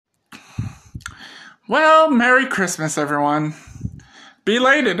Well, Merry Christmas, everyone.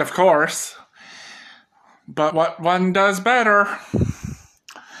 Belated, of course. But what one does better?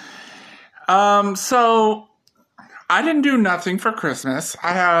 So I didn't do nothing for Christmas.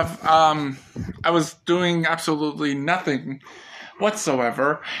 I was doing absolutely nothing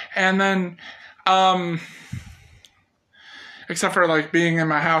whatsoever. And then, except for like being in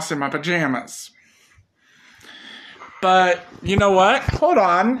my house in my pajamas. But you know what? Hold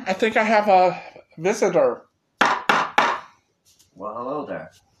on. I think I have a visitor. Well, hello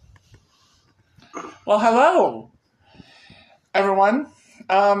there. Well, hello, everyone.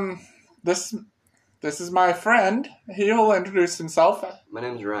 This is my friend. He'll introduce himself. My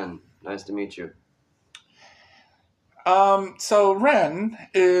name's Ren. Nice to meet you. So Ren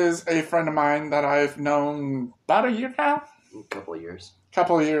is a friend of mine that I've known about a year now. A couple of years.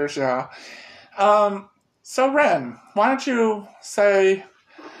 Couple of years, yeah. So Ren, why don't you say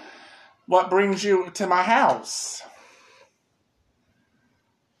what brings you to my house?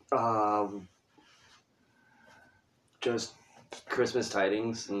 Just Christmas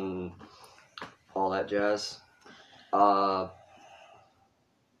tidings and all that jazz.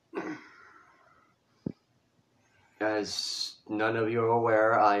 As none of you are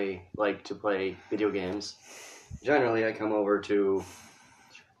aware, I like to play video games. Generally, I come over to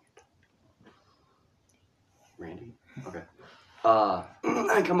Randy. Okay.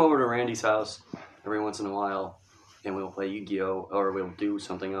 I come over to Randy's house every once in a while, and we'll play Yu-Gi-Oh! Or we'll do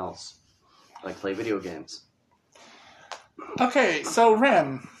something else, like play video games. Okay, so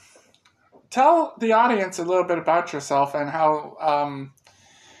Ren, tell the audience a little bit about yourself and how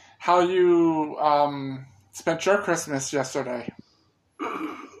you spent your Christmas yesterday.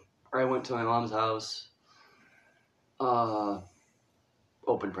 I went to my mom's house.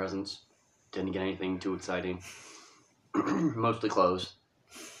 Opened presents. Didn't get anything too exciting. Mostly clothes.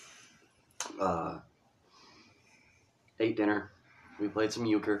 Ate dinner. We played some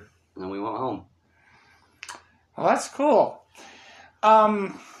euchre, and then we went home. Well, that's cool.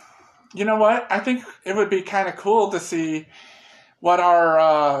 You know what? I think it would be kind of cool to see what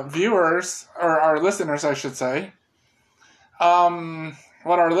our viewers, or our listeners, I should say,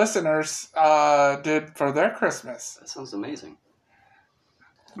 what our listeners did for their Christmas. That sounds amazing.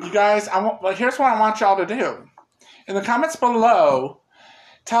 You guys, here's what I want y'all to do. In the comments below,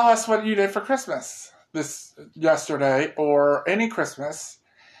 tell us what you did for Christmas yesterday or any Christmas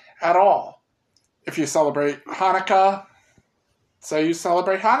at all. If you celebrate Hanukkah, say you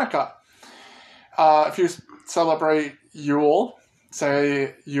celebrate Hanukkah. If you celebrate Yule,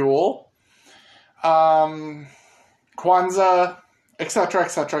 say Yule. Kwanzaa, etc.,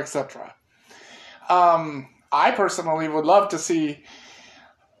 etc., etc. I personally would love to see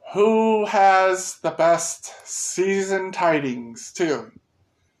who has the best season tidings, too.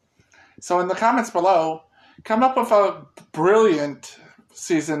 So in the comments below, come up with a brilliant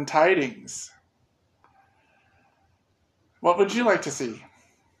season tidings. What would you like to see,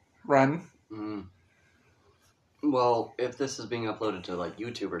 Ren? Well, if this is being uploaded to, like,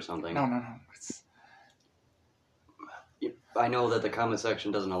 YouTube or something... No. I know that the comment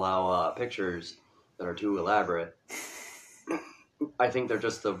section doesn't allow pictures that are too elaborate. I think they're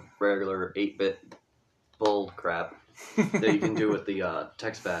just the regular 8-bit bull crap that you can do with the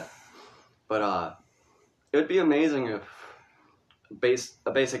text pad. But it would be amazing if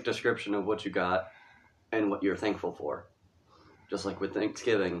a basic description of what you got and what you're thankful for. Just like with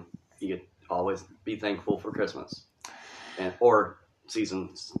Thanksgiving, you could always be thankful for Christmas or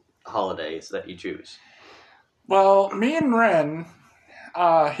seasons, holidays that you choose. Well, me and Ren,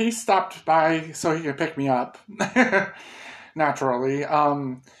 he stopped by so he could pick me up. Naturally.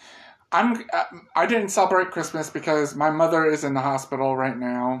 I didn't celebrate Christmas because my mother is in the hospital right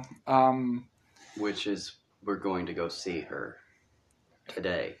now. Which is, we're going to go see her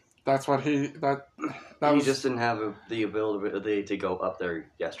today. That's what he just didn't have the ability to go up there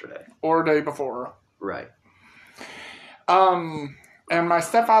yesterday. Or day before. Right. And my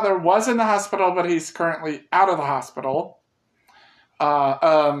stepfather was in the hospital, but he's currently out of the hospital.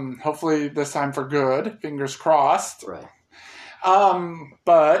 Hopefully this time for good. Fingers crossed. Right.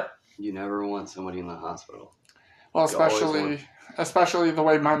 But you never want somebody in the hospital. Well, especially the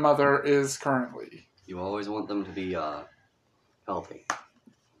way my mother is currently. You always want them to be healthy.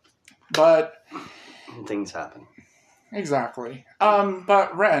 But things happen. Exactly.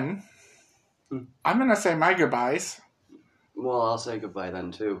 But Ren, I'm gonna say my goodbyes. Well, I'll say goodbye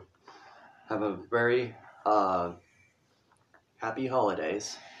then too. Have a very happy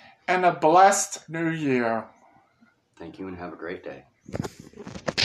holidays. And a blessed new year. Thank you and have a great day.